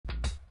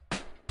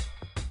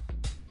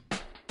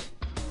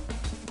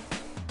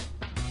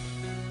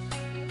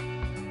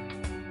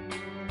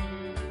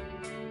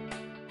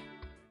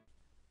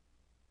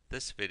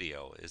This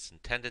video is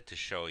intended to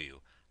show you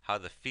how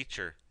the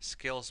feature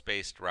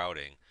skills-based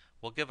routing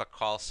will give a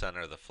call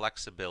center the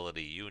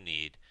flexibility you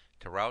need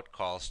to route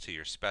calls to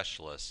your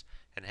specialists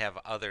and have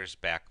others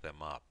back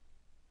them up.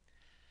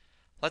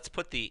 Let's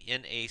put the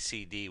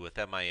InACD with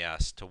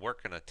MIS to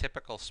work in a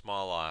typical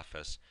small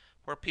office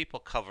where people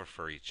cover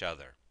for each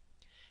other.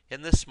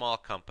 In this small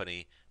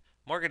company,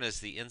 Morgan is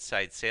the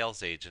inside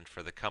sales agent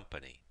for the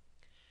company.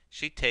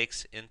 She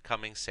takes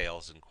incoming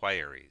sales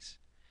inquiries.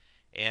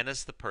 Ann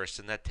is the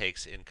person that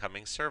takes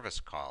incoming service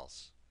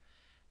calls.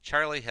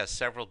 Charlie has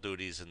several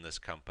duties in this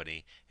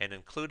company, and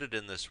included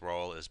in this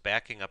role is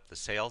backing up the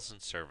sales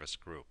and service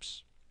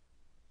groups.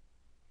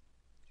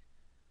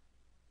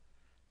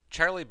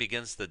 Charlie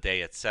begins the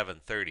day at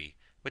 7:30,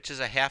 which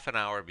is a half an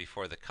hour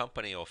before the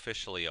company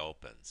officially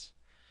opens.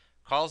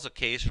 Calls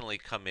occasionally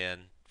come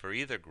in for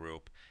either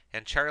group,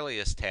 and Charlie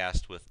is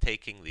tasked with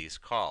taking these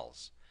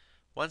calls.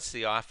 Once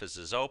the office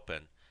is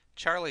open,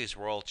 Charlie's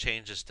role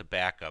changes to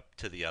backup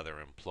to the other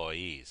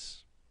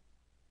employees.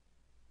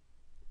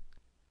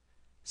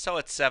 So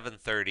it's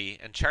 7:30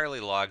 and Charlie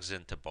logs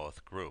into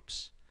both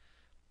groups.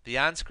 The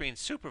on-screen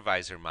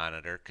supervisor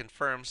monitor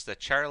confirms that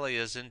Charlie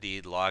is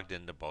indeed logged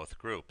into both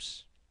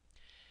groups.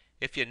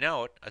 If you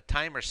note, a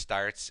timer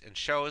starts and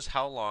shows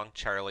how long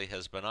Charlie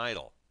has been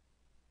idle.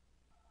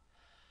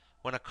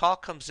 When a call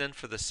comes in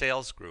for the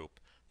sales group,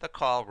 the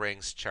call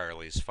rings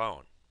Charlie's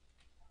phone.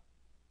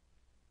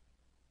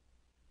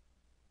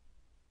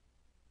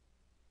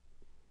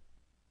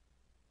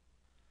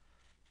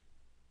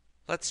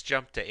 Let's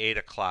jump to 8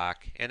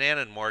 o'clock and Ann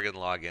and Morgan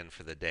log in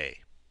for the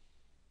day.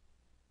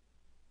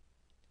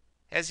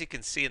 As you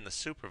can see in the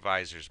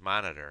supervisor's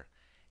monitor,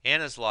 Ann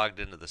is logged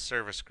into the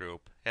service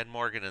group and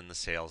Morgan in the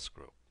sales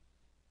group.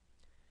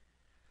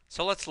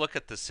 So let's look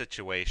at the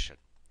situation.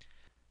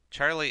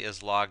 Charlie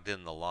is logged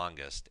in the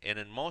longest, and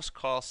in most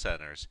call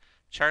centers,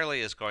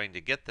 Charlie is going to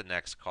get the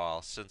next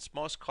call since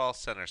most call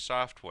center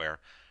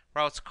software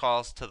routes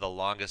calls to the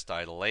longest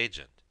idle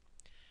agent.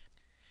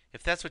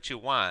 If that's what you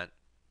want,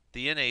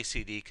 the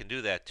InACD can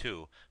do that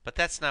too, but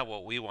that's not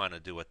what we want to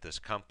do at this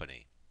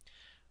company.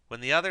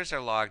 When the others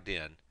are logged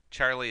in,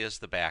 Charlie is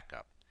the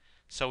backup.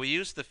 So we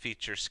use the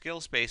feature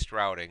skills-based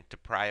routing to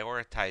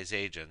prioritize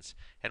agents,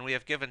 and we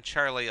have given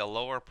Charlie a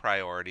lower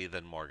priority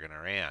than Morgan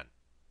or Ann.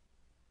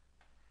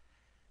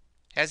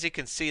 As you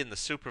can see in the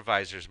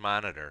supervisor's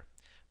monitor,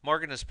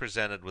 Morgan is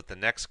presented with the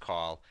next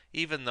call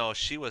even though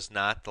she was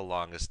not the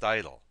longest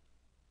idle.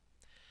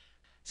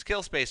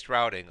 Skills-based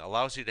routing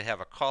allows you to have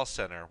a call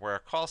center where a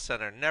call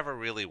center never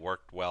really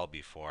worked well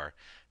before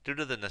due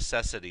to the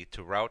necessity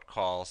to route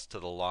calls to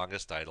the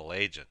longest idle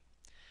agent.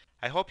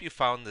 I hope you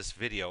found this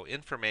video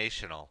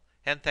informational,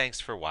 and thanks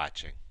for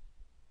watching.